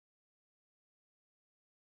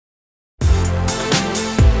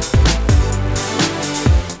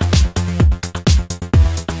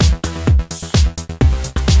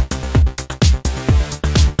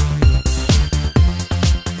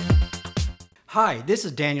Hi, this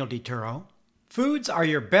is Daniel DiTuro. Foods are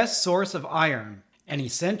your best source of iron, an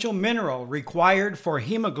essential mineral required for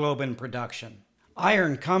hemoglobin production.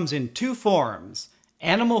 Iron comes in two forms: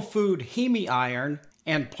 animal food heme iron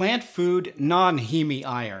and plant food nonheme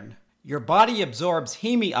iron. Your body absorbs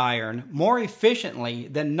heme iron more efficiently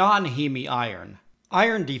than nonheme iron.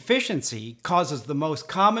 Iron deficiency causes the most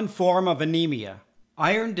common form of anemia.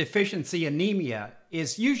 Iron deficiency anemia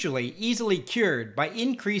is usually easily cured by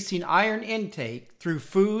increasing iron intake through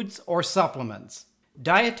foods or supplements.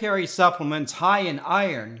 Dietary supplements high in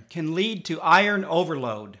iron can lead to iron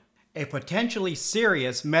overload, a potentially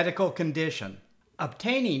serious medical condition.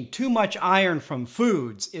 Obtaining too much iron from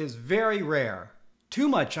foods is very rare. Too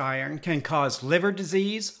much iron can cause liver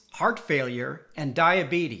disease, heart failure, and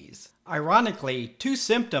diabetes. Ironically, two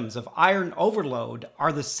symptoms of iron overload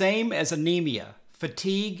are the same as anemia: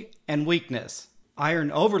 fatigue and weakness.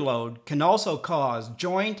 Iron overload can also cause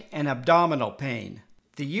joint and abdominal pain.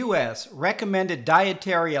 The US recommended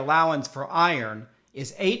dietary allowance for iron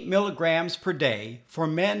is 8 milligrams per day for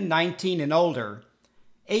men 19 and older,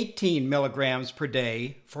 18 milligrams per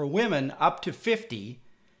day for women up to 50,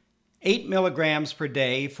 8 milligrams per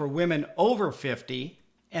day for women over 50,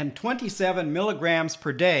 and 27 milligrams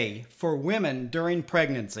per day for women during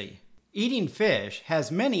pregnancy. Eating fish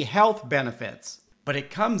has many health benefits, but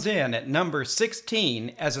it comes in at number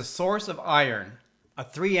 16 as a source of iron. A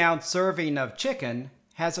 3-ounce serving of chicken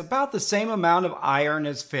has about the same amount of iron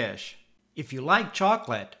as fish. If you like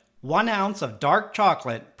chocolate, 1 ounce of dark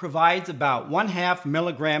chocolate provides about 1/2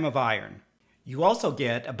 milligram of iron. You also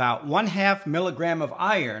get about 1/2 milligram of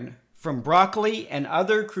iron from broccoli and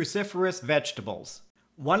other cruciferous vegetables.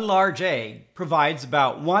 1 large egg provides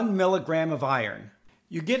about 1 milligram of iron.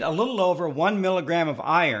 You get a little over 1 milligram of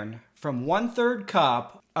iron from 1/3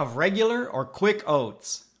 cup of regular or quick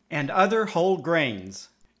oats and other whole grains.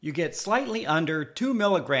 You get slightly under 2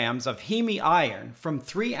 milligrams of heme iron from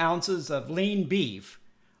 3 ounces of lean beef,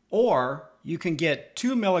 or you can get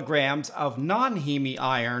 2 milligrams of non-heme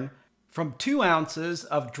iron from 2 ounces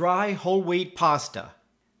of dry whole wheat pasta.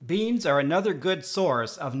 Beans are another good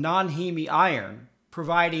source of non-heme iron,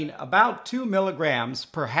 providing about 2 milligrams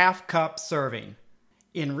per half cup serving.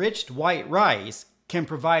 Enriched white rice can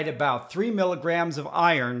provide about 3 milligrams of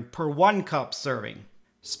iron per 1 cup serving.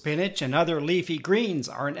 Spinach and other leafy greens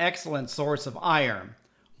are an excellent source of iron.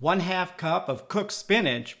 1/2 cup of cooked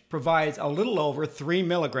spinach provides a little over 3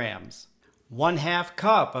 milligrams. 1/2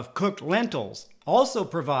 cup of cooked lentils also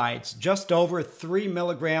provides just over 3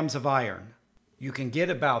 milligrams of iron. You can get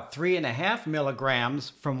about 3.5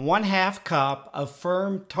 milligrams from 1/2 cup of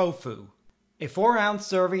firm tofu. A 4-ounce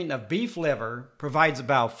serving of beef liver provides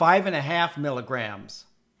about 5.5 milligrams.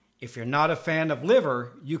 If you're not a fan of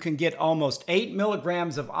liver, you can get almost 8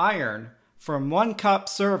 milligrams of iron from 1 cup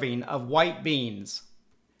serving of white beans.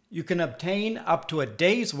 You can obtain up to a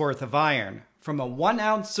day's worth of iron from a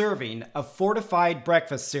 1-ounce serving of fortified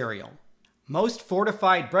breakfast cereal. Most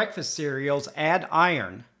fortified breakfast cereals add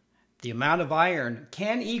iron. The amount of iron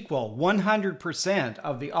can equal 100%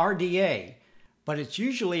 of the RDA, but it's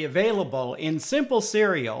usually available in simple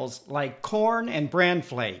cereals like corn and bran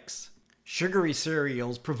flakes. Sugary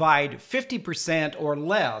cereals provide 50% or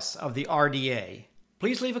less of the RDA.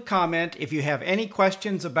 Please leave a comment if you have any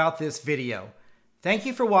questions about this video. Thank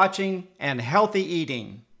you for watching, and healthy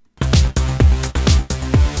eating!